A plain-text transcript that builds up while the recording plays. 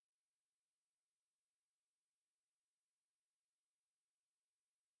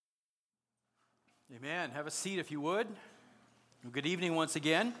Amen. Have a seat if you would. Good evening once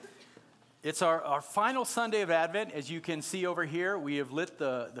again. It's our final Sunday of Advent. As you can see over here, we have lit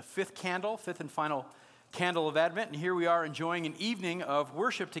the fifth and final candle of Advent. And here we are enjoying an evening of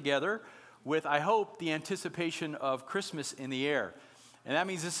worship together with, I hope, the anticipation of Christmas in the air. And that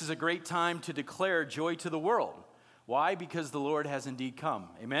means this is a great time to declare joy to the world. Why? Because the Lord has indeed come.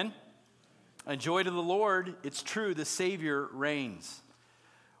 Amen? And joy to the Lord, it's true, the Savior reigns.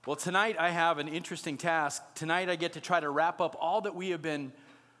 Well, tonight I have an interesting task. Tonight I get to try to wrap up all that we have been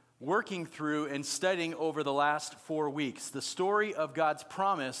working through and studying over the last 4 weeks. The story of God's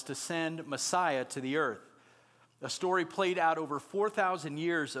promise to send Messiah to the earth. A story played out over 4,000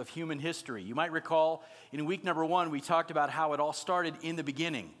 years of human history. You might recall in week number 1, we talked about how it all started in the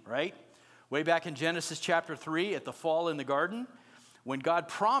beginning, right? Way back in Genesis chapter 3 at the fall in the garden, when God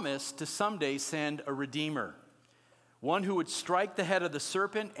promised to someday send a Redeemer. One who would strike the head of the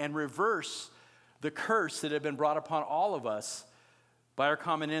serpent and reverse the curse that had been brought upon all of us by our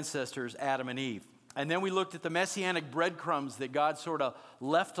common ancestors, Adam and Eve. And then we looked at the messianic breadcrumbs that God sort of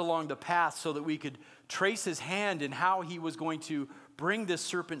left along the path so that we could trace his hand in how he was going to bring this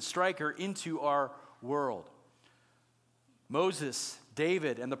serpent striker into our world. Moses,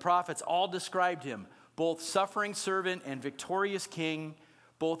 David, and the prophets all described him, both suffering servant and victorious king,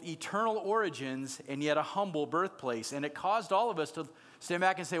 both eternal origins and yet a humble birthplace. And it caused all of us to stand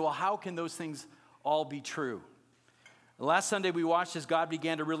back and say, well, how can those things all be true? Last Sunday we watched as God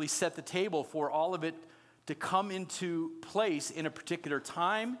began to really set the table for all of it to come into place in a particular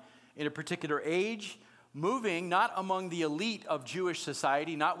time, in a particular age, moving not among the elite of Jewish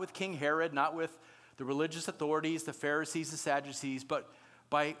society, not with King Herod, not with the religious authorities, the Pharisees, the Sadducees, but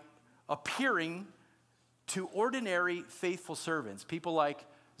by appearing to ordinary faithful servants, people like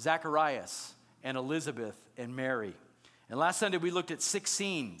Zacharias and Elizabeth and Mary. And last Sunday we looked at 6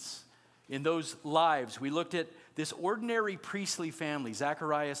 scenes in those lives. We looked at this ordinary priestly family,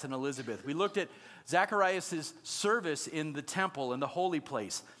 Zacharias and Elizabeth. We looked at Zacharias' service in the temple and the holy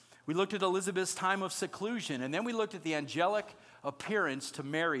place. We looked at Elizabeth's time of seclusion. And then we looked at the angelic appearance to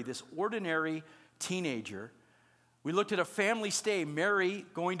Mary, this ordinary teenager. We looked at a family stay, Mary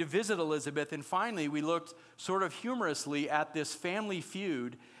going to visit Elizabeth. And finally, we looked sort of humorously at this family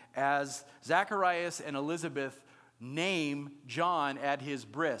feud as Zacharias and Elizabeth name John at his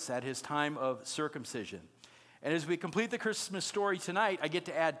bris, at his time of circumcision. And as we complete the Christmas story tonight, I get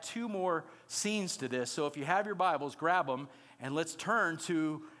to add 2 more scenes to this. So if you have your Bibles, grab them, and let's turn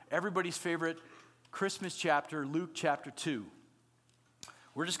to everybody's favorite Christmas chapter, Luke chapter 2.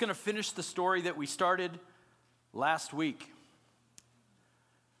 We're just going to finish the story that we started last week.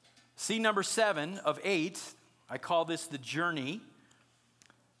 Scene number 7 of 8, I call this the journey.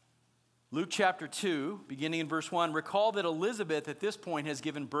 Luke chapter 2, beginning in verse 1, recall that Elizabeth at this point has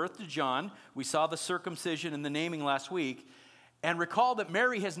given birth to John. We saw the circumcision and the naming last week. And recall that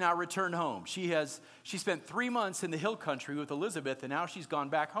Mary has now returned home. She spent 3 months in the hill country with Elizabeth, and now she's gone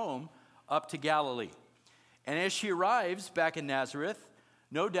back home up to Galilee. And as she arrives back in Nazareth,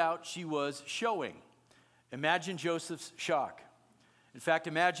 no doubt she was showing. Imagine Joseph's shock. In fact,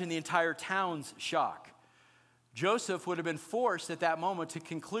 imagine the entire town's shock. Joseph would have been forced at that moment to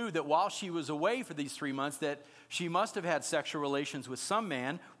conclude that while she was away for these 3 months, that she must have had sexual relations with some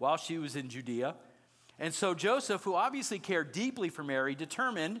man while she was in Judea. And so Joseph, who obviously cared deeply for Mary,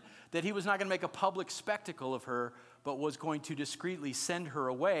 determined that he was not going to make a public spectacle of her, but was going to discreetly send her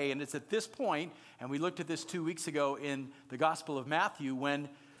away. And it's at this point, and we looked at this 2 weeks ago in the Gospel of Matthew, when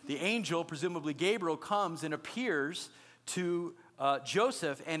the angel, presumably Gabriel, comes and appears to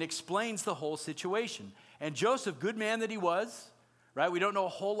Joseph and explains the whole situation. And Joseph, good man that he was, right? We don't know a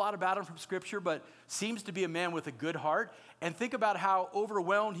whole lot about him from Scripture, but seems to be a man with a good heart. And think about how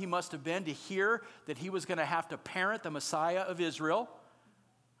overwhelmed he must have been to hear that he was going to have to parent the Messiah of Israel.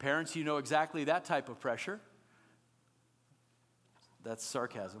 Parents, you know exactly that type of pressure. That's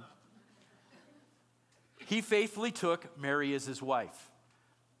sarcasm. He faithfully took Mary as his wife.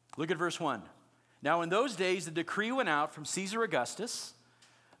 Look at verse 1. Now in those days, the decree went out from Caesar Augustus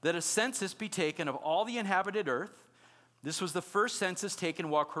that a census be taken of all the inhabited earth. This was the first census taken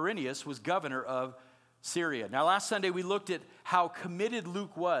while Quirinius was governor of Syria. Now, last Sunday, we looked at how committed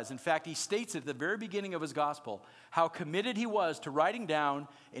Luke was. In fact, he states at the very beginning of his gospel how committed he was to writing down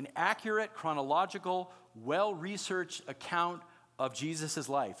an accurate, chronological, well-researched account of Jesus'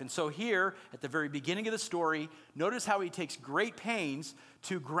 life. And so here, at the very beginning of the story, notice how he takes great pains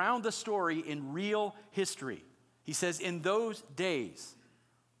to ground the story in real history. He says, in those days.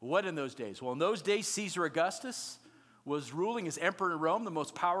 What in those days? Well, in those days, Caesar Augustus was ruling as emperor in Rome, the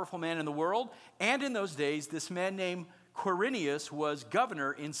most powerful man in the world. And in those days, this man named Quirinius was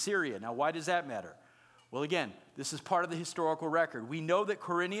governor in Syria. Now, why does that matter? Well, again, this is part of the historical record. We know that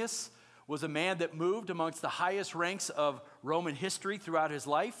Quirinius was a man that moved amongst the highest ranks of Roman history throughout his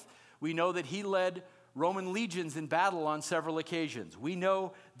life. We know that he led Roman legions in battle on several occasions. We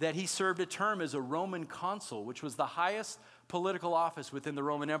know that he served a term as a Roman consul, which was the highest political office within the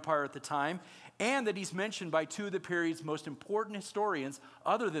Roman Empire at the time, and that he's mentioned by two of the period's most important historians,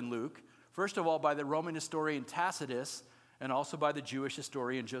 other than Luke. First of all, by the Roman historian Tacitus, and also by the Jewish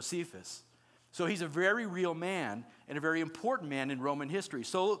historian Josephus. So he's a very real man and a very important man in Roman history.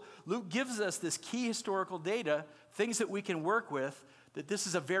 So Luke gives us this key historical data, things that we can work with, that this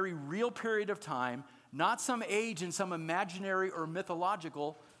is a very real period of time, not some age in some imaginary or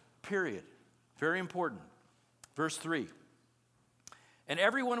mythological period. Very important. Verse 3. And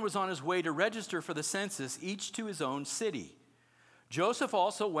everyone was on his way to register for the census, each to his own city. Joseph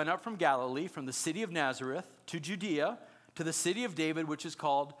also went up from Galilee, from the city of Nazareth, to Judea, to the city of David, which is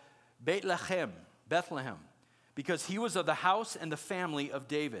called Bethlehem, because he was of the house and the family of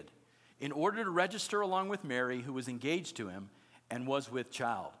David, in order to register along with Mary, who was engaged to him and was with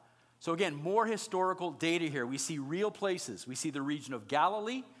child. So again, more historical data here. We see real places. We see the region of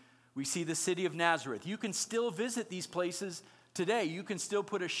Galilee. We see the city of Nazareth. You can still visit these places today. You can still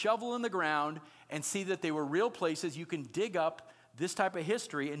put a shovel in the ground and see that they were real places. You can dig up this type of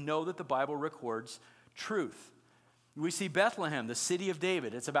history and know that the Bible records truth. We see Bethlehem, the city of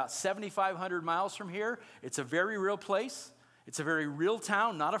David. It's about 7,500 miles from here. It's a very real place. It's a very real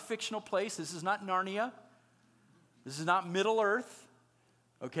town, not a fictional place. This is not Narnia. This is not Middle Earth.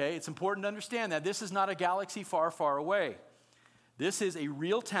 Okay, it's important to understand that. This is not a galaxy far, far away. This is a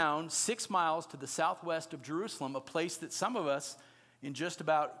real town 6 miles to the southwest of Jerusalem, a place that some of us in just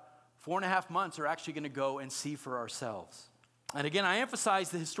about 4.5 months are actually going to go and see for ourselves. And again, I emphasize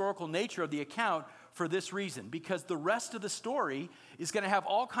the historical nature of the account for this reason, because the rest of the story is going to have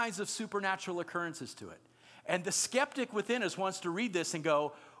all kinds of supernatural occurrences to it. And the skeptic within us wants to read this and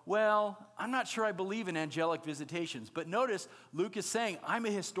go, well, I'm not sure I believe in angelic visitations. But notice, Luke is saying, I'm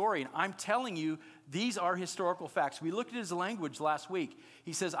a historian. I'm telling you, these are historical facts. We looked at his language last week.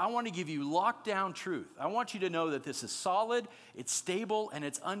 He says, I want to give you locked down truth. I want you to know that this is solid, it's stable, and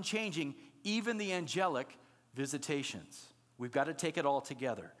it's unchanging, even the angelic visitations. We've got to take it all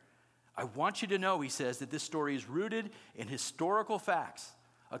together. I want you to know, he says, that this story is rooted in historical facts,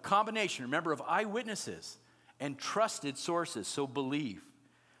 a combination, remember, of eyewitnesses and trusted sources, so believe.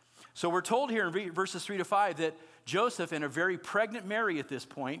 So we're told here in verses 3 to 5 that Joseph and a very pregnant Mary at this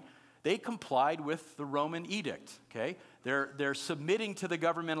point, they complied with the Roman edict, okay? They're submitting to the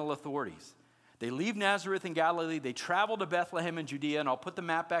governmental authorities. They leave Nazareth in Galilee, they travel to Bethlehem in Judea, and I'll put the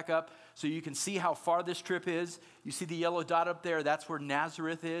map back up so you can see how far this trip is. You see the yellow dot up there, that's where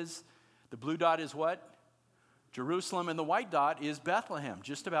Nazareth is. The blue dot is what? Jerusalem, and the white dot is Bethlehem,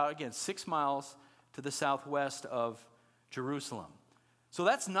 just about, again, 6 miles to the southwest of Jerusalem. So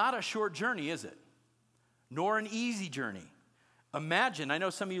that's not a short journey, is it? Nor an easy journey. Imagine, I know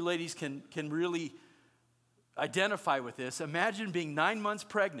some of you ladies can really identify with this. Imagine being 9 months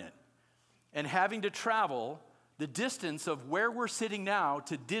pregnant and having to travel the distance of where we're sitting now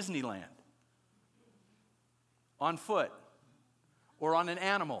to Disneyland on foot or on an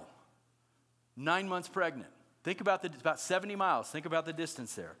animal. 9 months pregnant. Think about about 70 miles. Think about the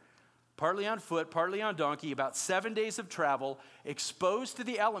distance there. Partly on foot, partly on donkey, about 7 days of travel, exposed to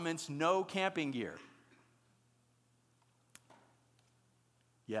the elements, no camping gear.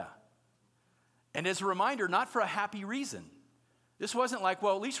 Yeah. And as a reminder, not for a happy reason. This wasn't like,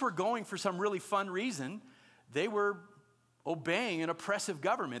 well, at least we're going for some really fun reason. They were obeying an oppressive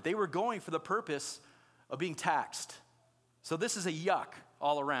government. They were going for the purpose of being taxed. So this is a yuck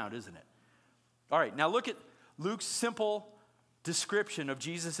all around, isn't it? All right, now look at Luke's simple description of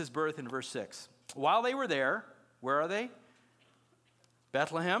Jesus' birth in verse 6. While they were there, where are they?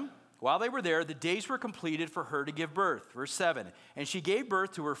 Bethlehem. While they were there, the days were completed for her to give birth. Verse 7. And she gave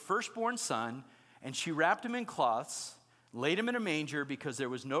birth to her firstborn son, and she wrapped him in cloths, laid him in a manger because there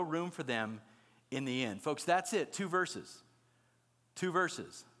was no room for them in the inn. Folks, that's it. 2 verses. 2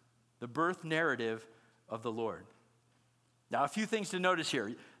 verses. The birth narrative of the Lord. Now, a few things to notice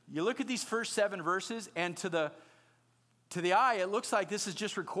here. You look at these first 7 verses, and to the eye, it looks like this is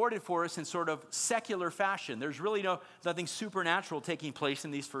just recorded for us in sort of secular fashion. There's really nothing supernatural taking place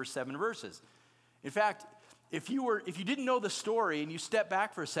in these first 7 verses. In fact, if you didn't know the story and you step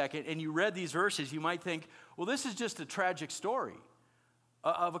back for a second and you read these verses, you might think, well, this is just a tragic story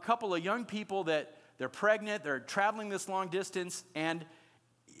of a couple of young people that they're pregnant, they're traveling this long distance, and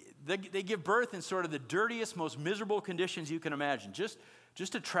they give birth in sort of the dirtiest, most miserable conditions you can imagine.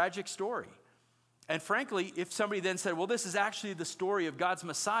 Just a tragic story. And frankly, if somebody then said, well, this is actually the story of God's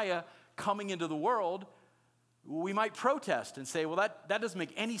Messiah coming into the world, We might protest and say, well, that doesn't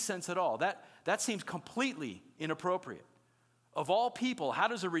make any sense at all. That seems completely inappropriate. Of all people, how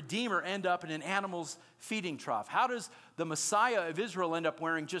does a redeemer end up in an animal's feeding trough? How does the Messiah of Israel end up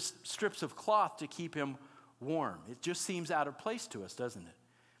wearing just strips of cloth to keep him warm? It just seems out of place to us, doesn't it?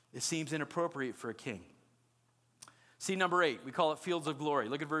 It seems inappropriate for a king. See number 8, we call it fields of glory.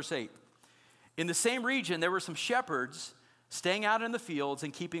 Look at verse 8. In the same region, there were some shepherds staying out in the fields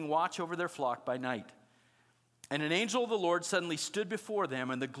and keeping watch over their flock by night. And an angel of the Lord suddenly stood before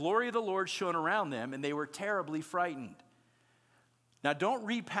them, and the glory of the Lord shone around them, and they were terribly frightened. Now, don't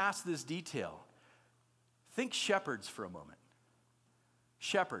read past this detail. Think shepherds for a moment.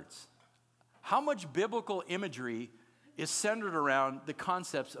 Shepherds. How much biblical imagery is centered around the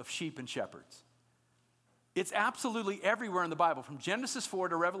concepts of sheep and shepherds? It's absolutely everywhere in the Bible. From Genesis 4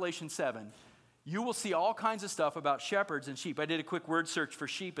 to Revelation 7, you will see all kinds of stuff about shepherds and sheep. I did a quick word search for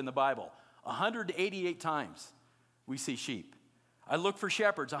sheep in the Bible. 188 times we see sheep. I looked for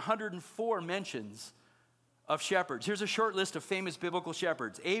shepherds, 104 mentions of shepherds. Here's a short list of famous biblical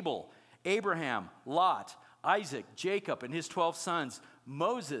shepherds: Abel, Abraham, Lot, Isaac, Jacob and his 12 sons,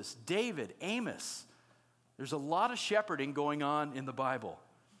 Moses, David, Amos. There's a lot of shepherding going on in the Bible.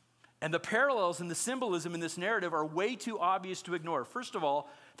 And the parallels and the symbolism in this narrative are way too obvious to ignore. First of all,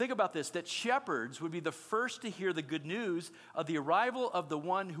 think about this, that shepherds would be the first to hear the good news of the arrival of the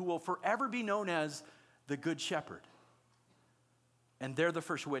one who will forever be known as the Good Shepherd. And they're the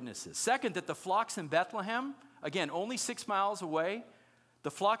first witnesses. Second, that the flocks in Bethlehem, again, only 6 miles away,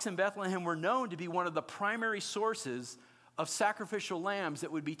 the flocks in Bethlehem were known to be one of the primary sources of sacrificial lambs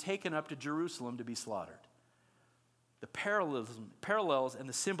that would be taken up to Jerusalem to be slaughtered. The parallels and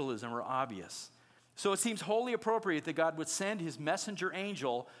the symbolism are obvious. So it seems wholly appropriate that God would send his messenger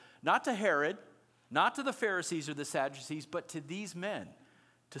angel, not to Herod, not to the Pharisees or the Sadducees, but to these men,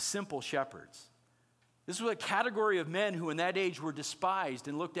 to simple shepherds. This was a category of men who in that age were despised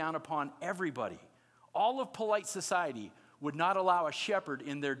and looked down upon everybody. All of polite society would not allow a shepherd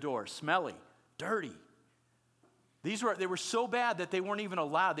in their door, smelly, dirty. They were so bad that they weren't even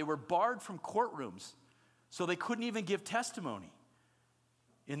allowed. They were barred from courtrooms, so they couldn't even give testimony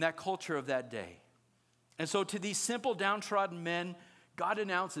in that culture of that day. And so to these simple, downtrodden men, God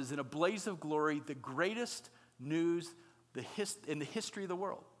announces in a blaze of glory the greatest news in the history of the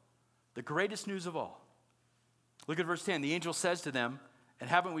world, the greatest news of all. Look at verse 10. The angel says to them, and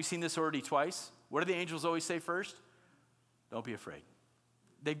haven't we seen this already twice? What do the angels always say first? Don't be afraid.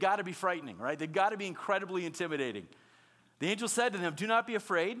 They've got to be frightening, right? They've got to be incredibly intimidating. The angel said to them, do not be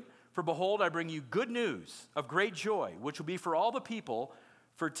afraid, for behold, I bring you good news of great joy, which will be for all the people.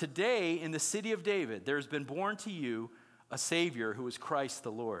 For today in the city of David, there has been born to you a Savior who is Christ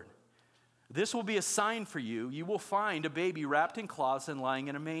the Lord. This will be a sign for you. You will find a baby wrapped in cloths and lying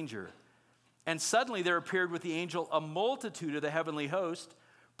in a manger. And suddenly there appeared with the angel a multitude of the heavenly host,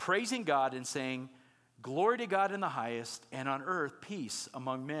 praising God and saying, glory to God in the highest, and on earth peace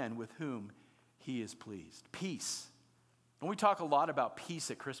among men with whom he is pleased. Peace. And we talk a lot about peace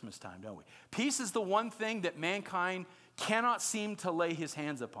at Christmas time, don't we? Peace is the one thing that mankind cannot seem to lay his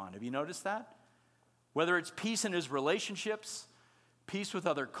hands upon. Have you noticed that? Whether it's peace in his relationships, peace with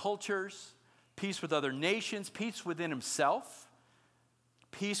other cultures, peace with other nations, peace within himself,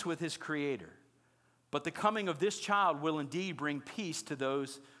 peace with his Creator. But the coming of this child will indeed bring peace to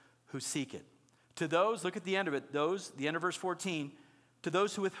those who seek it. To those, look at the end of it, the end of verse 14, to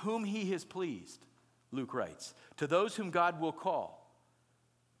those with whom he is pleased, Luke writes, to those whom God will call,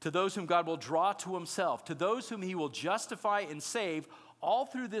 to those whom God will draw to himself, to those whom he will justify and save, all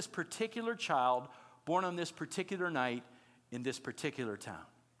through this particular child born on this particular night in this particular town.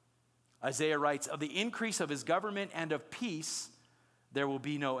 Isaiah writes, of the increase of his government and of peace, there will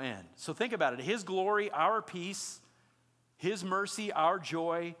be no end. So think about it. His glory, our peace, his mercy, our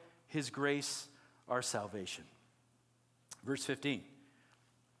joy, his grace, our salvation. Verse 15.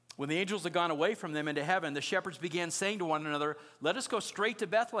 When the angels had gone away from them into heaven, the shepherds began saying to one another, let us go straight to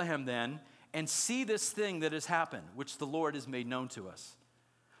Bethlehem then and see this thing that has happened, which the Lord has made known to us.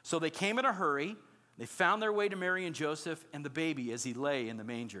 So they came in a hurry. They found their way to Mary and Joseph and the baby as he lay in the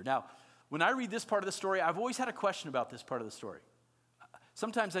manger. Now, when I read this part of the story, I've always had a question about this part of the story.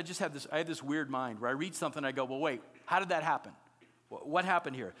 Sometimes I have this weird mind where I read something and I go, well, wait, how did that happen? What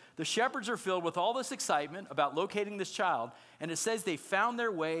happened here? The shepherds are filled with all this excitement about locating this child, and it says they found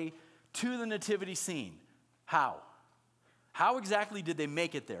their way to the nativity scene. How? How exactly did they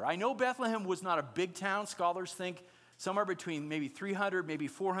make it there? I know Bethlehem was not a big town. Scholars think somewhere between maybe 300, maybe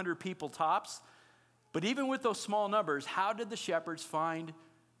 400 people tops. But even with those small numbers, how did the shepherds find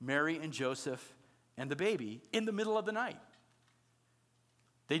Mary and Joseph and the baby in the middle of the night?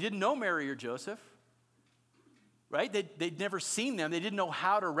 They didn't know Mary or Joseph. right? They'd never seen them. They didn't know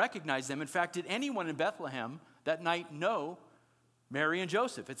how to recognize them. In fact, did anyone in Bethlehem that night know Mary and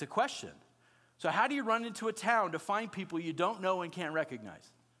Joseph? It's a question. So how do you run into a town to find people you don't know and can't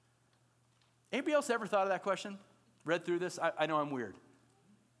recognize? Anybody else ever thought of that question? Read through this? I know I'm weird.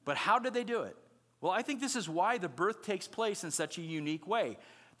 But how did they do it? Well, I think this is why the birth takes place in such a unique way.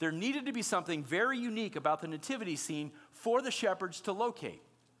 There needed to be something very unique about the nativity scene for the shepherds to locate.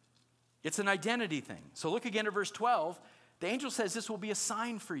 It's an identity thing. So look again at verse 12. The angel says, this will be a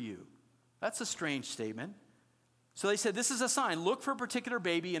sign for you. That's a strange statement. So they said, this is a sign. Look for a particular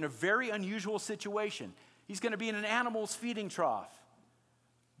baby in a very unusual situation. He's going to be in an animal's feeding trough.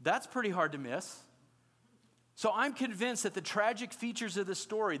 That's pretty hard to miss. So I'm convinced that the tragic features of the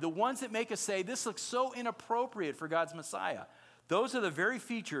story, the ones that make us say, this looks so inappropriate for God's Messiah, those are the very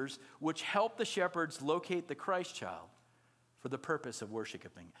features which help the shepherds locate the Christ child for the purpose of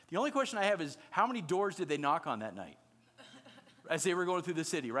worshiping. The only question I have is, how many doors did they knock on that night as they were going through the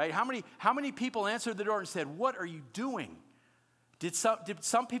city, right? How many people answered the door and said, what are you doing? Did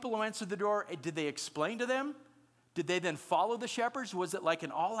some people who answered the door, did they explain to them? Did they then follow the shepherds? Was it like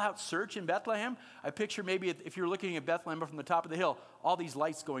an all-out search in Bethlehem? I picture maybe if you're looking at Bethlehem from the top of the hill, all these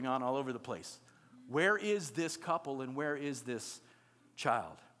lights going on all over the place. Where is this couple and where is this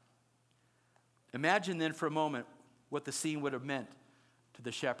child? Imagine then for a moment what the scene would have meant to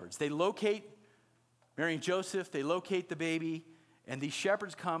the shepherds. They locate Mary and Joseph, they locate the baby, and these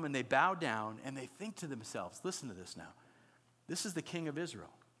shepherds come and they bow down and they think to themselves, listen to this now, this is the King of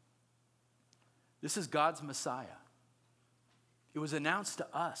Israel. This is God's Messiah. It was announced to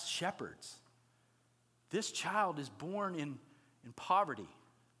us, shepherds. This child is born in poverty,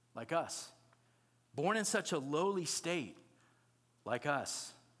 like us. Born in such a lowly state, like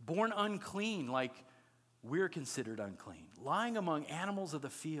us. Born unclean, like we're considered unclean. Lying among animals of the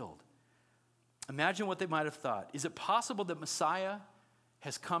field. Imagine what they might have thought. Is it possible that Messiah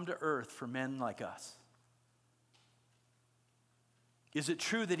has come to earth for men like us? Is it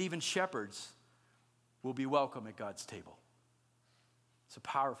true that even shepherds will be welcome at God's table? It's a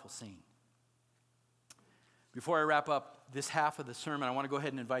powerful scene. Before I wrap up this half of the sermon, I want to go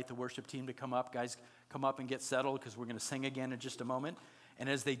ahead and invite the worship team to come up. Guys, come up and get settled because we're going to sing again in just a moment. And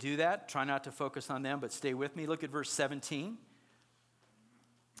as they do that, try not to focus on them, but stay with me. Look at verse 17.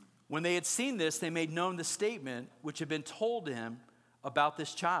 When they had seen this, they made known the statement which had been told to him about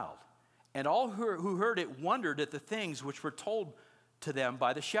this child. And all who heard it wondered at the things which were told to them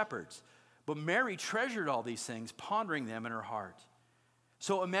by the shepherds. But Mary treasured all these things, pondering them in her heart.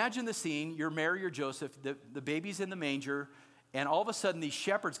 So imagine the scene. You're Mary or Joseph, the baby's in the manger, and all of a sudden these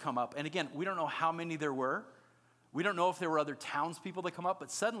shepherds come up. And again, we don't know how many there were. We don't know if there were other townspeople that come up,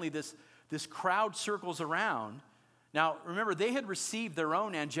 but suddenly this crowd circles around. Now, remember, they had received their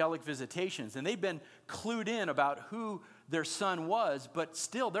own angelic visitations, and they'd been clued in about who their son was, but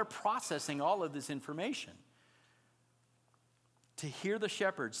still they're processing all of this information. To hear the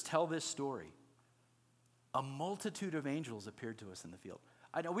shepherds tell this story, a multitude of angels appeared to us in the field.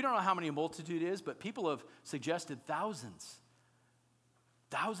 I know we don't know how many a multitude is, but people have suggested thousands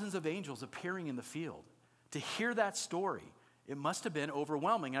of angels appearing in the field. To hear that story, it must have been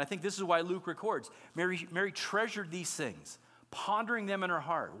overwhelming. And I think this is why Luke records, Mary treasured these things, pondering them in her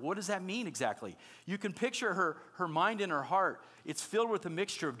heart. What does that mean exactly? You can picture her mind and her heart. It's filled with a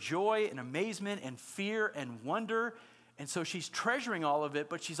mixture of joy and amazement and fear and wonder. And so she's treasuring all of it,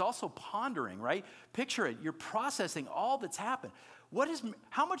 but she's also pondering, right? Picture it. You're processing all that's happened.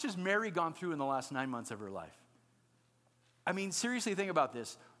 How much has Mary gone through in the last 9 months of her life? I mean, seriously, think about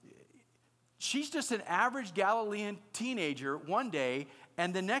this. She's just an average Galilean teenager one day,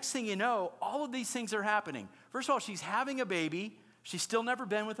 and the next thing you know, all of these things are happening. First of all, she's having a baby. She's still never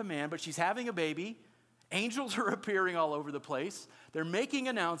been with a man, but she's having a baby. Angels are appearing all over the place. They're making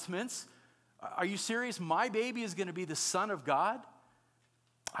announcements. Are you serious? My baby is going to be the Son of God?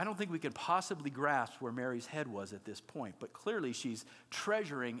 I don't think we could possibly grasp where Mary's head was at this point, but clearly she's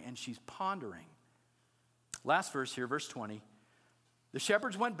treasuring and she's pondering. Last verse here, verse 20. The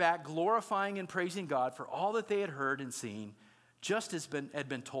shepherds went back, glorifying and praising God for all that they had heard and seen, just as had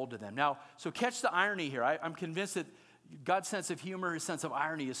been told to them. Now, so catch the irony here. I'm convinced that God's sense of humor, his sense of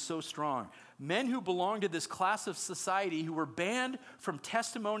irony is so strong. Men who belonged to this class of society who were banned from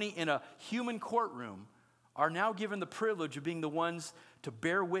testimony in a human courtroom are now given the privilege of being the ones to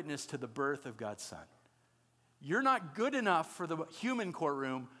bear witness to the birth of God's Son. You're not good enough for the human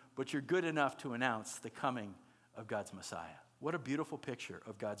courtroom, but you're good enough to announce the coming of God's Messiah. What a beautiful picture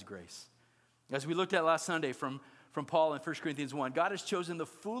of God's grace. As we looked at last Sunday from Paul in 1 Corinthians 1, God has chosen the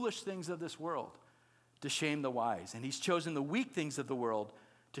foolish things of this world to shame the wise, and he's chosen the weak things of the world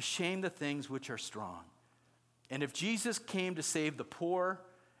to shame the things which are strong. And if Jesus came to save the poor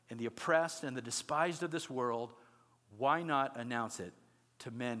and the oppressed and the despised of this world, why not announce it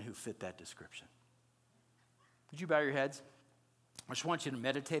to men who fit that description? Would you bow your heads? I just want you to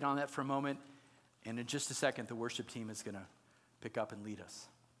meditate on that for a moment. And in just a second, the worship team is going to pick up and lead us.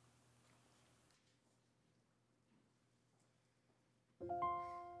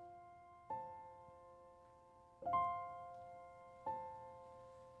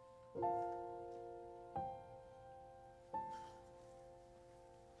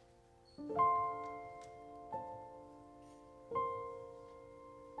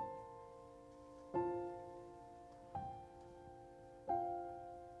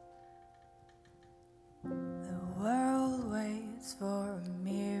 For a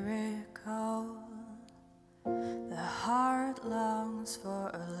miracle, the heart longs for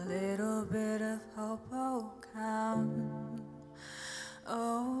a little bit of hope.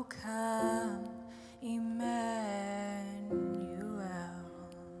 Oh come, Emmanuel.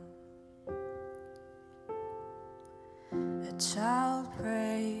 A child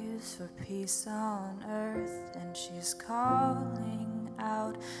prays for peace on earth, and she's calling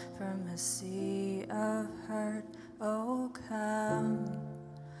out from a sea of hurt. Oh come,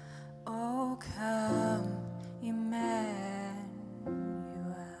 Emmanuel.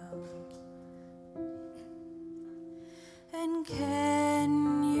 And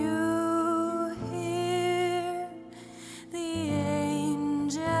can you hear the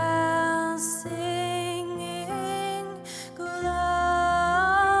angels singing glory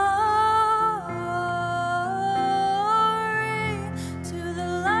to the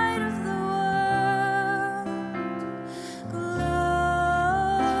light of the world?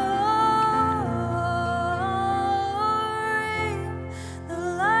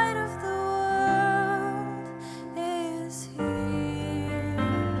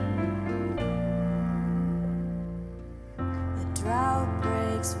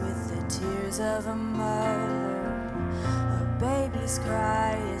 With the tears of a mother, a baby's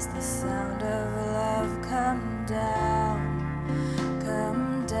cry is the sound of love. Come down,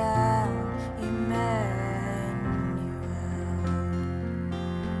 Emmanuel.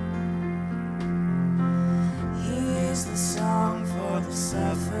 He is the song for the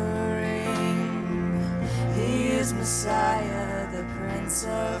suffering. He is Messiah, the Prince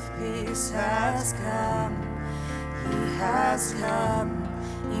of Peace has come. He has come.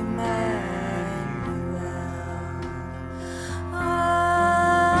 Emmanuel. Oh,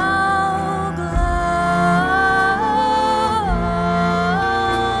 glory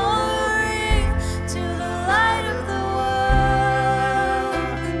to the light of the world.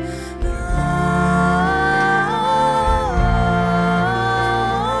 Glory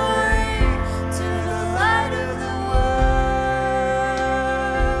to the light of the world.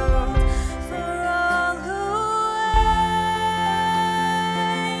 For all who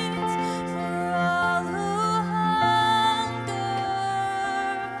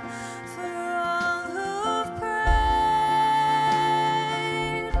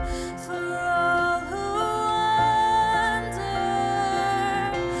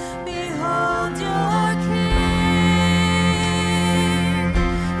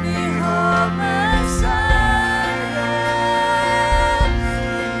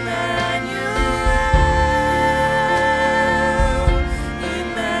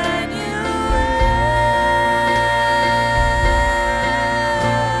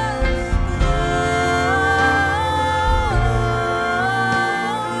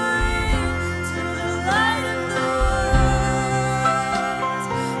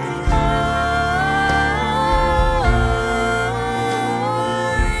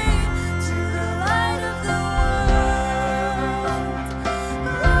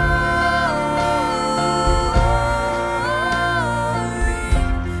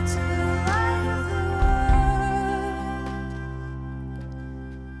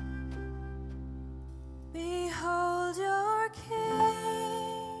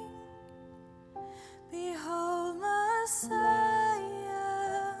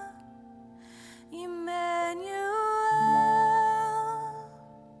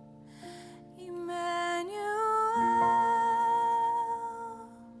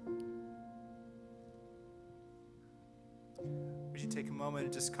take a moment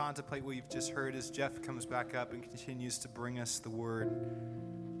and just contemplate what you've just heard as Jeff comes back up and continues to bring us the word.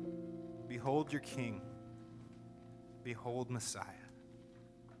 Behold your King. Behold Messiah.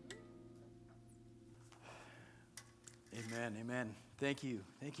 Amen, amen. Thank you,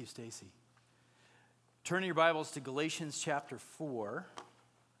 Stacy. Turn your Bibles to Galatians chapter 4.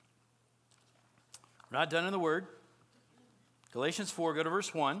 We're not done in the Word. Galatians 4, go to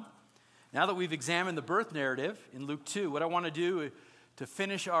verse 1. Now that we've examined the birth narrative in Luke 2, what I want to do to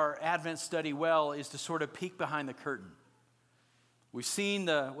finish our Advent study well is to sort of peek behind the curtain. We've seen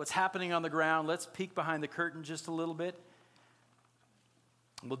what's happening on the ground. Let's peek behind the curtain just a little bit.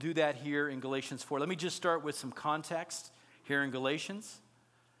 We'll do that here in Galatians 4. Let me just start with some context here in Galatians.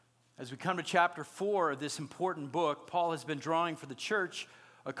 As we come to chapter 4 of this important book, Paul has been drawing for the church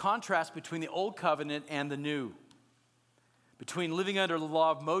a contrast between the old covenant and the new, between living under the law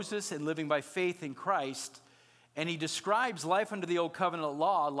of Moses and living by faith in Christ. And he describes life under the old covenant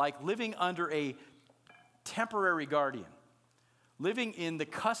law like living under a temporary guardian, living in the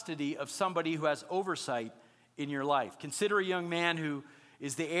custody of somebody who has oversight in your life. Consider a young man who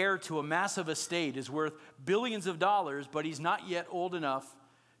is the heir to a massive estate, is worth billions of dollars, but he's not yet old enough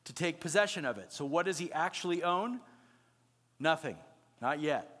to take possession of it. So what does he actually own? Nothing. Not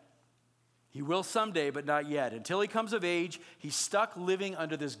yet. He will someday, but not yet. Until he comes of age, he's stuck living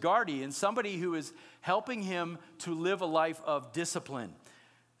under this guardian, somebody who is helping him to live a life of discipline.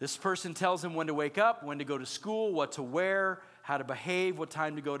 This person tells him when to wake up, when to go to school, what to wear, how to behave, what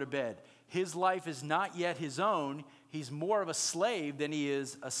time to go to bed. His life is not yet his own. He's more of a slave than he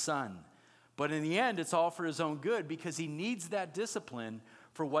is a son. But in the end, it's all for his own good because he needs that discipline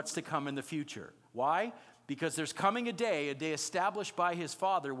for what's to come in the future. Why? Because there's coming a day established by his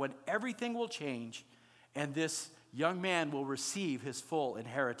father when everything will change and this young man will receive his full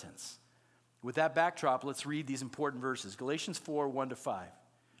inheritance. With that backdrop, let's read these important verses. Galatians 4, 1-5.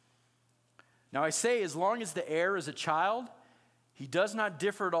 Now I say, as long as the heir is a child, he does not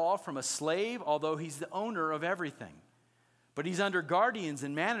differ at all from a slave, although he's the owner of everything. But he's under guardians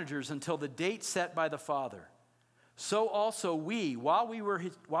and managers until the date set by the father. So also we, while we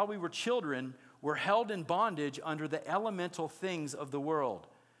were children, were held in bondage under the elemental things of the world.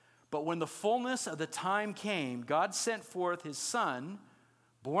 But when the fullness of the time came, God sent forth his Son,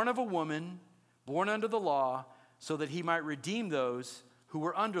 born of a woman, born under the law, so that he might redeem those who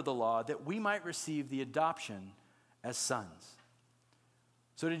were under the law, that we might receive the adoption as sons.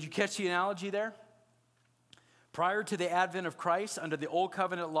 So did you catch the analogy there? Prior to the advent of Christ, under the old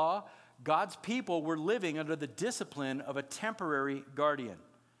covenant law, God's people were living under the discipline of a temporary guardian.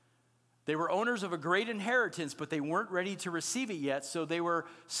 They were owners of a great inheritance, but they weren't ready to receive it yet, so they were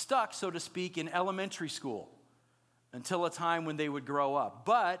stuck, so to speak, in elementary school until a time when they would grow up.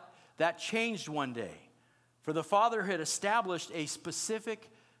 But that changed one day, for the Father had established a specific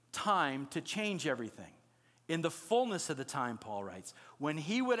time to change everything. In the fullness of the time, Paul writes, when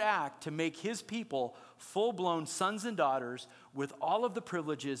he would act to make his people full-blown sons and daughters with all of the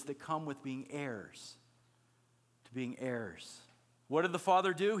privileges that come with being heirs. To being heirs. What did the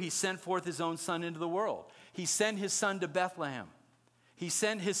Father do? He sent forth his own Son into the world. He sent his Son to Bethlehem. He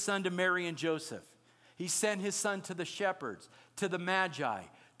sent his Son to Mary and Joseph. He sent his Son to the shepherds, to the Magi,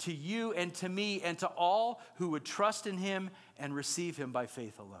 to you and to me, and to all who would trust in him and receive him by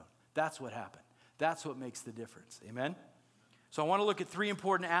faith alone. That's what happened. That's what makes the difference. Amen? So I want to look at three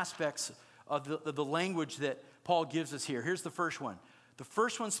important aspects of the language that Paul gives us here. Here's the first one. The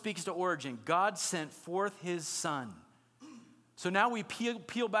first one speaks to origin. God sent forth his Son. So now we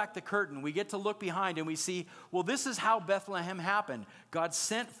peel back the curtain. We get to look behind and we see, well, this is how Bethlehem happened. God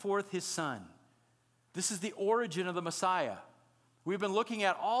sent forth his Son. This is the origin of the Messiah. We've been looking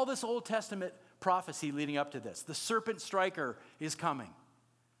at all this Old Testament prophecy leading up to this. The serpent striker is coming.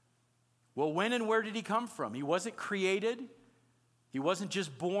 Well, when and where did he come from? He wasn't created. He wasn't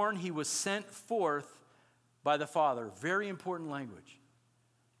just born. He was sent forth by the Father. Very important language.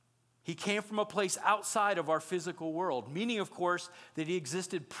 He came from a place outside of our physical world, meaning, of course, that he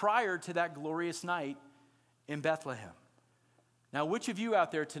existed prior to that glorious night in Bethlehem. Now, which of you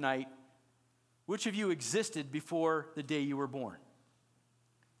out there tonight, which of you existed before the day you were born?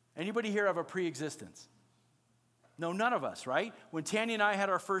 Anybody here have a pre-existence? No, none of us, right? When Tanya and I had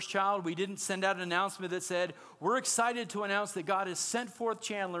our first child, we didn't send out an announcement that said, we're excited to announce that God has sent forth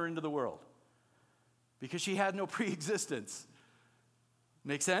Chandler into the world. Because she had no pre-existence.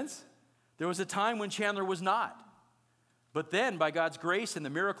 Make sense? There was a time when Chandler was not. But then, by God's grace and the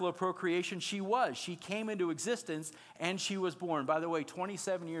miracle of procreation, she was. She came into existence and she was born. By the way,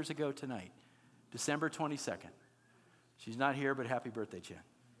 27 years ago tonight, December 22nd. She's not here, but happy birthday, Chan.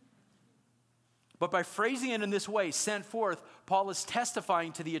 But by phrasing it in this way, sent forth, Paul is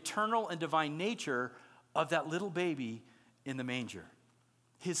testifying to the eternal and divine nature of that little baby in the manger.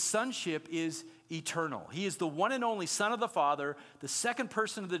 His sonship is eternal. He is the one and only Son of the Father, the second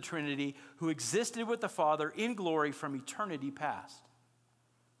person of the Trinity, who existed with the Father in glory from eternity past.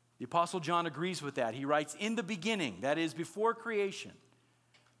 The Apostle John agrees with that. He writes, in the beginning, that is before creation,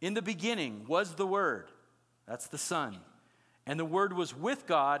 in the beginning was the Word, that's the Son, And the Word was with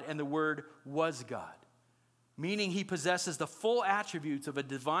God, and the Word was God. Meaning he possesses the full attributes of a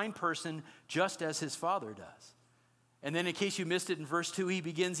divine person just as his Father does. And then in case you missed it, in verse 2,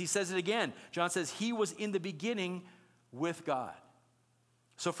 he says it again. John says, he was in the beginning with God.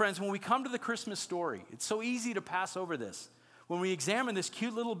 So friends, when we come to the Christmas story, it's so easy to pass over this. When we examine this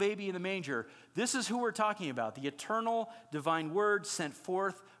cute little baby in the manger, this is who we're talking about, the eternal divine Word sent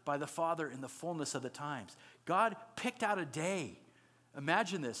forth by the Father in the fullness of the times. God picked out a day.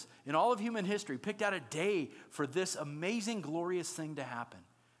 Imagine this, in all of human history, picked out a day for this amazing, glorious thing to happen.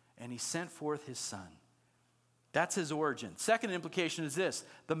 And he sent forth his Son. That's his origin. Second implication is this,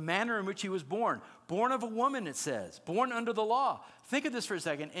 the manner in which he was born. Born of a woman, it says. Born under the law. Think of this for a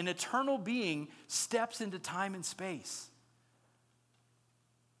second. An eternal being steps into time and space.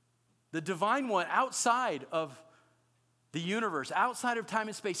 The divine one outside of the universe, outside of time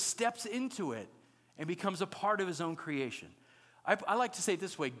and space, steps into it and becomes a part of his own creation. I like to say it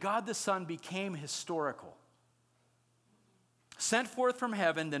this way, God the Son became historical. Sent forth from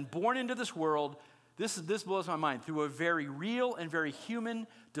heaven, then born into this world. This blows my mind, through a very real and very human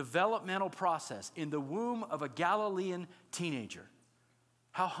developmental process in the womb of a Galilean teenager.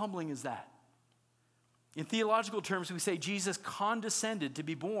 How humbling is that? In theological terms, we say Jesus condescended to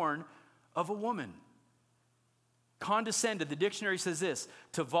be born of a woman. Condescended, the dictionary says this,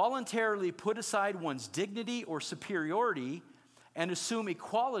 to voluntarily put aside one's dignity or superiority and assume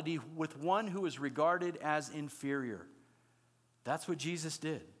equality with one who is regarded as inferior. That's what Jesus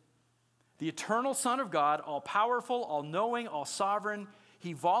did. The eternal Son of God, all powerful, all knowing, all sovereign,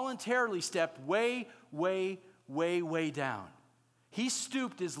 he voluntarily stepped way, way, way, way down. He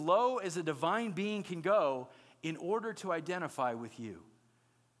stooped as low as a divine being can go in order to identify with you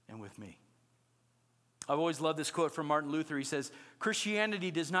and with me. I've always loved this quote from Martin Luther. He says, Christianity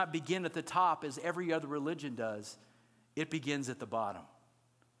does not begin at the top as every other religion does. It begins at the bottom.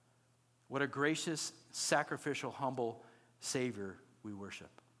 What a gracious, sacrificial, humble Savior we worship.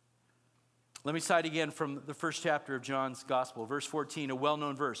 Let me cite again from the first chapter of John's Gospel, verse 14, a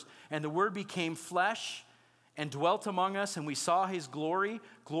well-known verse. And the Word became flesh and dwelt among us, and we saw his glory.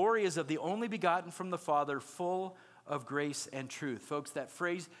 Glory is of the only begotten from the Father, full of grace and truth. Folks, that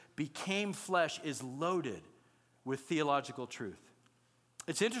phrase, became flesh, is loaded with theological truth.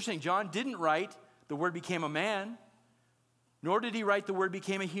 It's interesting, John didn't write the Word became a man, nor did he write the Word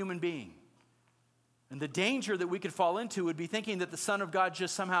became a human being. And the danger that we could fall into would be thinking that the Son of God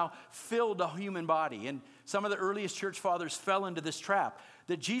just somehow filled a human body. And some of the earliest church fathers fell into this trap,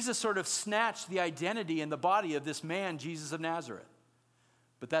 that Jesus sort of snatched the identity and the body of this man, Jesus of Nazareth.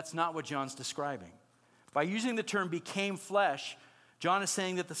 But that's not what John's describing. By using the term became flesh, John is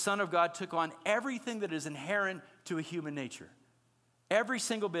saying that the Son of God took on everything that is inherent to a human nature. Every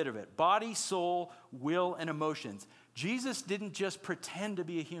single bit of it, body, soul, will, and emotions. Jesus didn't just pretend to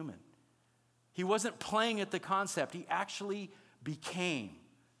be a human. He wasn't playing at the concept. He actually became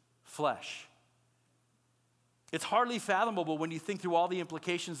flesh. It's hardly fathomable when you think through all the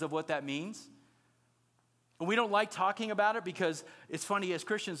implications of what that means. And we don't like talking about it because it's funny, as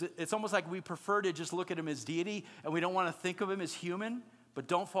Christians, it's almost like we prefer to just look at him as deity and we don't want to think of him as human, but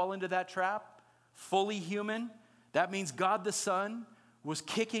don't fall into that trap. Fully human. That means God the Son was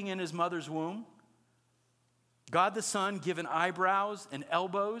kicking in his mother's womb. God the Son given eyebrows and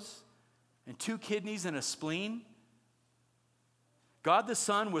elbows and 2 kidneys and a spleen. God the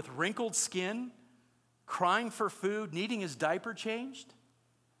Son with wrinkled skin, crying for food, needing his diaper changed.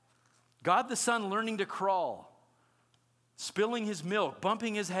 God the Son learning to crawl, spilling his milk,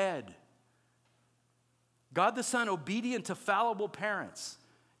 bumping his head. God the Son obedient to fallible parents,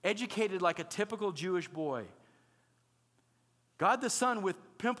 educated like a typical Jewish boy. God the Son with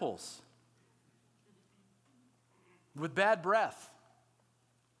pimples, with bad breath.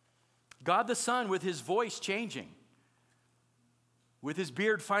 God the Son with his voice changing, with his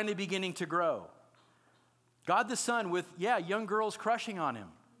beard finally beginning to grow. God the Son with, young girls crushing on him.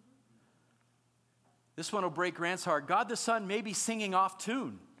 This one will break Grant's heart. God the Son maybe singing off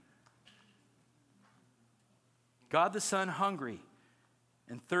tune. God the Son hungry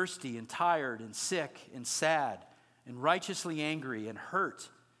and thirsty and tired and sick and sad and righteously angry and hurt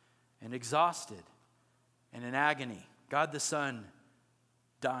and exhausted and in agony. God the Son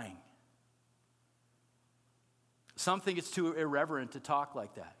dying. Some think it's too irreverent to talk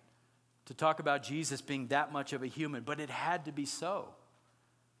like that, to talk about Jesus being that much of a human, but it had to be so.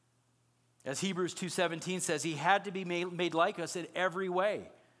 As Hebrews 2:17 says, he had to be made like us in every way,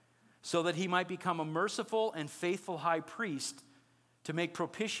 so that he might become a merciful and faithful high priest to make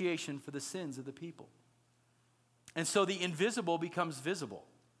propitiation for the sins of the people. And so the invisible becomes visible,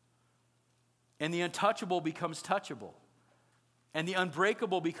 and the untouchable becomes touchable. And the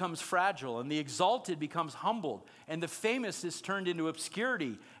unbreakable becomes fragile, and the exalted becomes humbled, and the famous is turned into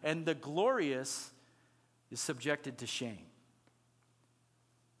obscurity, and the glorious is subjected to shame.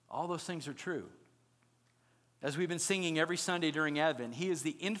 All those things are true. As we've been singing every Sunday during Advent, he is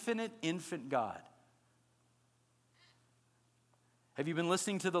the infinite infant God. Have you been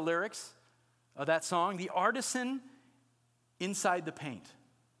listening to the lyrics of that song? The artisan inside the paint.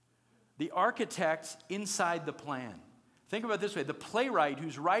 The architect inside the plan. Think about it this way. The playwright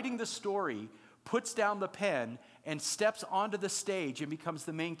who's writing the story puts down the pen and steps onto the stage and becomes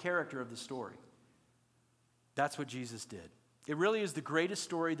the main character of the story. That's what Jesus did. It really is the greatest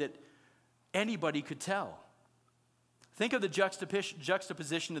story that anybody could tell. Think of the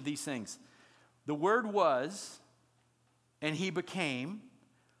juxtaposition of these things. The Word was, and he became.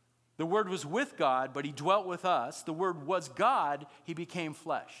 The Word was with God, but he dwelt with us. The Word was God, he became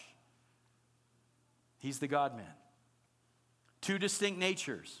flesh. He's the God-man. Two distinct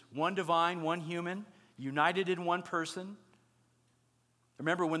natures, one divine, one human, united in one person.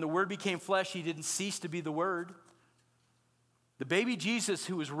 Remember, when the Word became flesh, he didn't cease to be the Word. The baby Jesus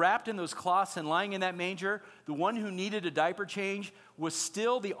who was wrapped in those cloths and lying in that manger, the one who needed a diaper change, was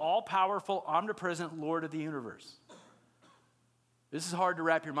still the all-powerful, omnipresent Lord of the universe. This is hard to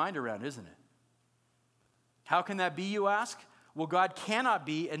wrap your mind around, isn't it? How can that be, you ask? Well, God cannot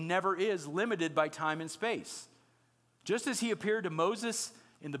be and never is limited by time and space. Just as he appeared to Moses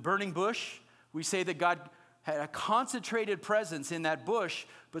in the burning bush, we say that God had a concentrated presence in that bush,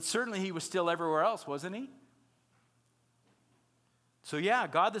 but certainly he was still everywhere else, wasn't he? So yeah,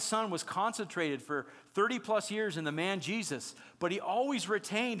 God the Son was concentrated for 30 plus years in the man Jesus, but he always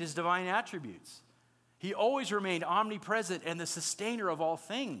retained his divine attributes. He always remained omnipresent and the sustainer of all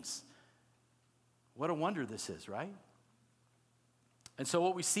things. What a wonder this is, right? And so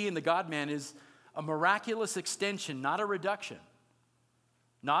what we see in the God-man is a miraculous extension, not a reduction.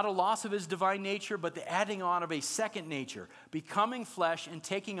 Not a loss of his divine nature, but the adding on of a second nature, becoming flesh and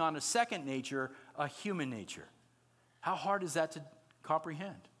taking on a second nature, a human nature. How hard is that to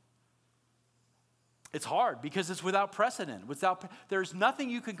comprehend? It's hard because it's without precedent. There's nothing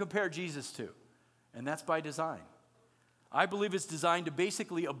you can compare Jesus to, and that's by design. I believe it's designed to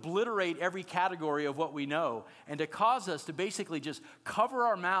basically obliterate every category of what we know and to cause us to basically just cover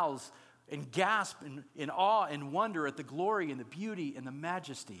our mouths and gasp in awe and wonder at the glory and the beauty and the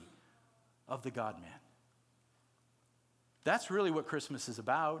majesty of the God-man. That's really what Christmas is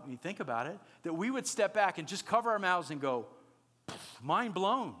about, when you think about it, that we would step back and just cover our mouths and go, mind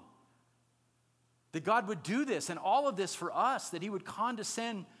blown. That God would do this and all of this for us, that he would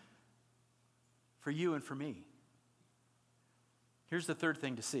condescend for you and for me. Here's the third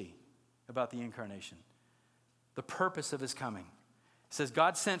thing to see about the incarnation. The purpose of his coming. It says,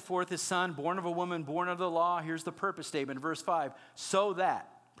 God sent forth his son, born of a woman, born under the law. Here's the purpose statement, verse 5. So that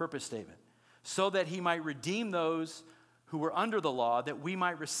he might redeem those who were under the law, that we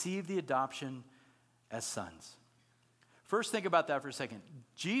might receive the adoption as sons. First, think about that for a second.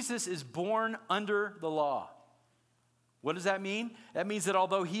 Jesus is born under the law. What does that mean? That means that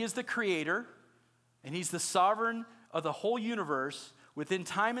although he is the creator, and he's the sovereign of the whole universe, within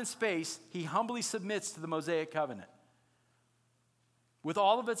time and space, he humbly submits to the Mosaic covenant. With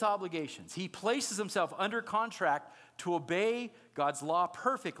all of its obligations, he places himself under contract to obey God's law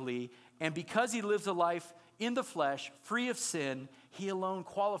perfectly, and because he lives a life in the flesh, free of sin, he alone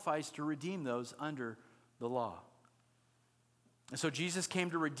qualifies to redeem those under the law. And so Jesus came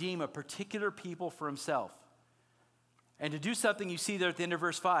to redeem a particular people for himself. And to do something you see there at the end of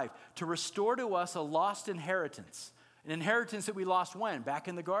verse 5, to restore to us a lost inheritance. An inheritance that we lost when? Back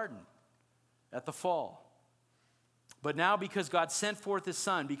in the garden, at the fall. But now because God sent forth his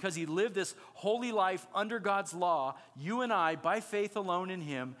son, because he lived this holy life under God's law, you and I, by faith alone in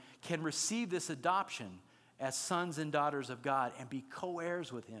him, can receive this adoption as sons and daughters of God and be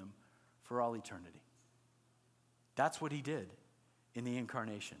co-heirs with him for all eternity. That's what he did in the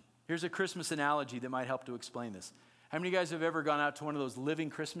incarnation. Here's a Christmas analogy that might help to explain this. How many of you guys have ever gone out to one of those living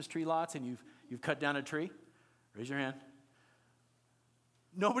Christmas tree lots and you've cut down a tree? Raise your hand.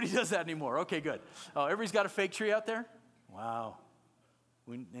 Nobody does that anymore. Okay, good. Oh, everybody's got a fake tree out there? Wow.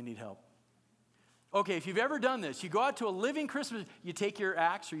 They need help. Okay, if you've ever done this, you go out to a living Christmas, you take your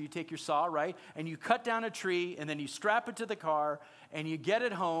axe or you take your saw, right? And you cut down a tree and then you strap it to the car and you get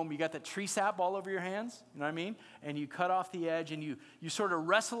it home. You got that tree sap all over your hands, you know what I mean? And you cut off the edge and you sort of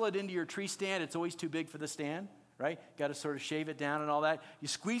wrestle it into your tree stand. It's always too big for the stand, right? Got to sort of shave it down and all that. You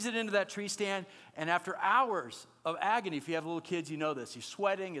squeeze it into that tree stand, and after hours of agony, if you have little kids, you know this. You're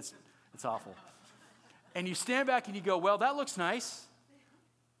sweating. It's awful. And you stand back and you go, well, that looks nice.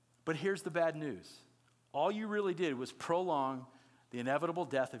 But here's the bad news. All you really did was prolong the inevitable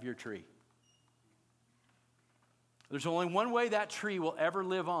death of your tree. There's only one way that tree will ever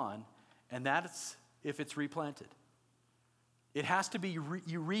live on, and that's if it's replanted. It has to be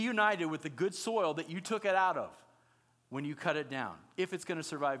reunited with the good soil that you took it out of when you cut it down, if it's going to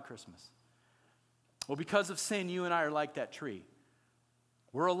survive Christmas. Well, because of sin, you and I are like that tree.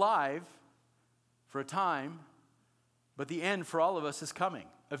 We're alive for a time, but the end for all of us is coming.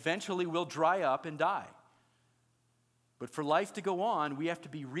 Eventually, we'll dry up and die. But for life to go on, we have to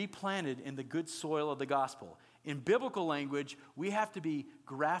be replanted in the good soil of the gospel. In biblical language, we have to be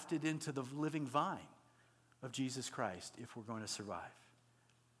grafted into the living vine of Jesus Christ if we're going to survive.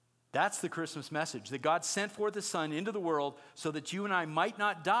 That's the Christmas message, that God sent forth His Son into the world so that you and I might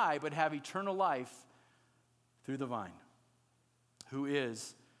not die but have eternal life through the vine, who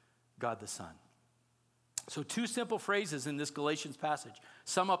is God the Son. So 2 simple phrases in this Galatians passage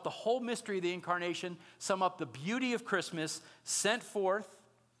sum up the whole mystery of the incarnation, sum up the beauty of Christmas: sent forth,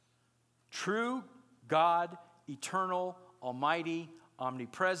 true God, eternal, almighty,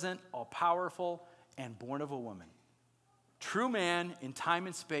 omnipresent, all-powerful, and born of a woman. True man in time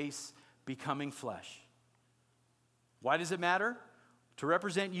and space becoming flesh. Why does it matter? To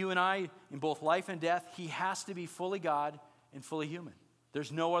represent you and I in both life and death, He has to be fully God and fully human.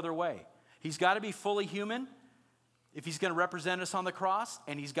 There's no other way. He's got to be fully human if He's going to represent us on the cross,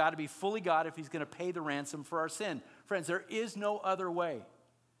 and He's got to be fully God if He's going to pay the ransom for our sin. Friends, there is no other way.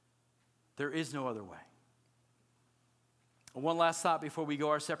 There is no other way. One last thought before we go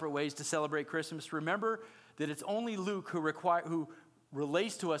our separate ways to celebrate Christmas. Remember that it's only Luke who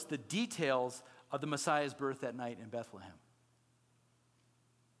relates to us the details of the Messiah's birth that night in Bethlehem.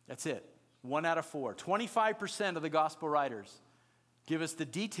 That's it. 1 out of 4. 25% of the gospel writers give us the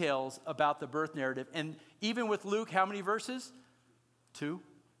details about the birth narrative. And even with Luke, how many verses? 2.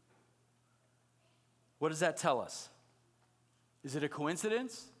 What does that tell us? Is it a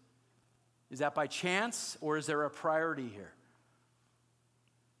coincidence? Is that by chance, or is there a priority here?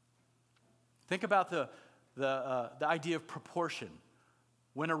 Think about the idea of proportion.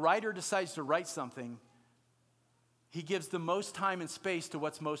 When a writer decides to write something, he gives the most time and space to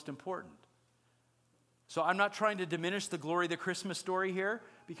what's most important. So I'm not trying to diminish the glory of the Christmas story here,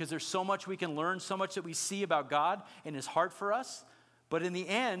 because there's so much we can learn, so much that we see about God and His heart for us. But in the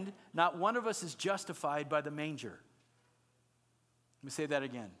end, not one of us is justified by the manger. Let me say that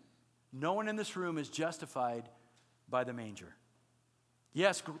again. No one in this room is justified by the manger.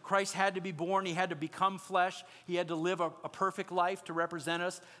 Yes, Christ had to be born. He had to become flesh. He had to live a perfect life to represent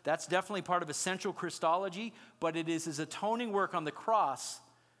us. That's definitely part of essential Christology, but it is His atoning work on the cross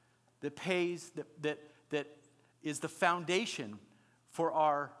that that is the foundation for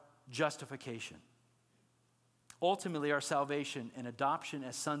our justification. Ultimately, our salvation and adoption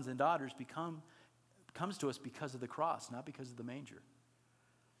as sons and daughters comes to us because of the cross, not because of the manger.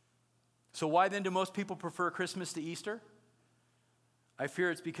 So why then do most people prefer Christmas to Easter? I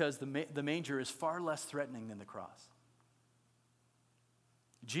fear it's because the manger is far less threatening than the cross.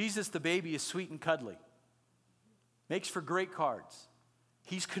 Jesus, the baby, is sweet and cuddly. Makes for great cards.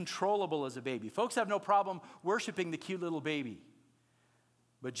 He's controllable as a baby. Folks have no problem worshiping the cute little baby.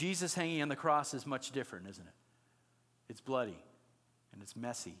 But Jesus hanging on the cross is much different, isn't it? It's bloody and it's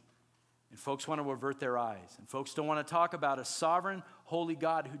messy. And folks want to avert their eyes. And folks don't want to talk about a sovereign, holy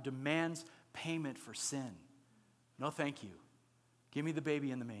God who demands payment for sin. No, thank you. Give me the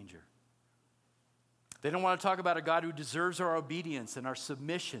baby in the manger. They don't want to talk about a God who deserves our obedience and our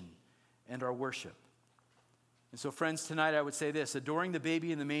submission and our worship. And so, friends, tonight I would say this: adoring the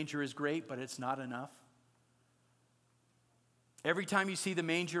baby in the manger is great, but it's not enough. Every time you see the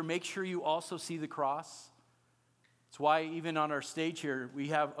manger, make sure you also see the cross. That's why even on our stage here, we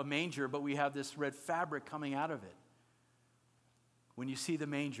have a manger, but we have this red fabric coming out of it. When you see the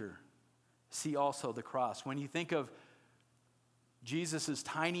manger, see also the cross. When you think of Jesus'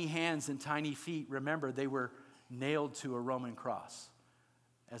 tiny hands and tiny feet, remember they were nailed to a Roman cross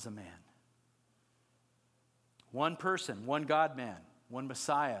as a man. One person, one God-man, one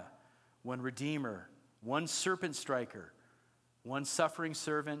Messiah, one Redeemer, one serpent striker, one suffering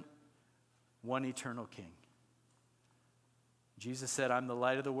servant, one eternal King. Jesus said, I'm the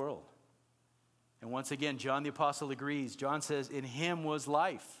light of the world. And once again, John the Apostle agrees. John says, in Him was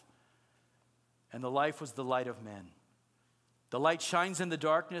life, and the life was the light of men. The light shines in the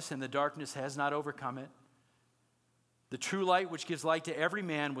darkness, and the darkness has not overcome it. The true light, which gives light to every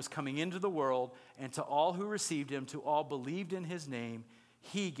man, was coming into the world, and to all who received Him, to all believed in His name,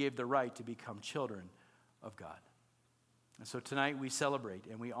 He gave the right to become children of God. And so tonight we celebrate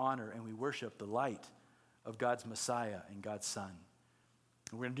and we honor and we worship the light of God's Messiah and God's Son.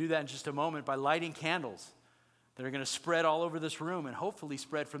 And we're going to do that in just a moment by lighting candles. that are going to spread all over this room and hopefully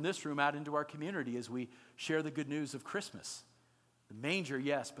spread from this room out into our community as we share the good news of Christmas. The manger,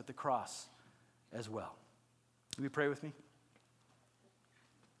 yes, but the cross as well. Will you pray with me?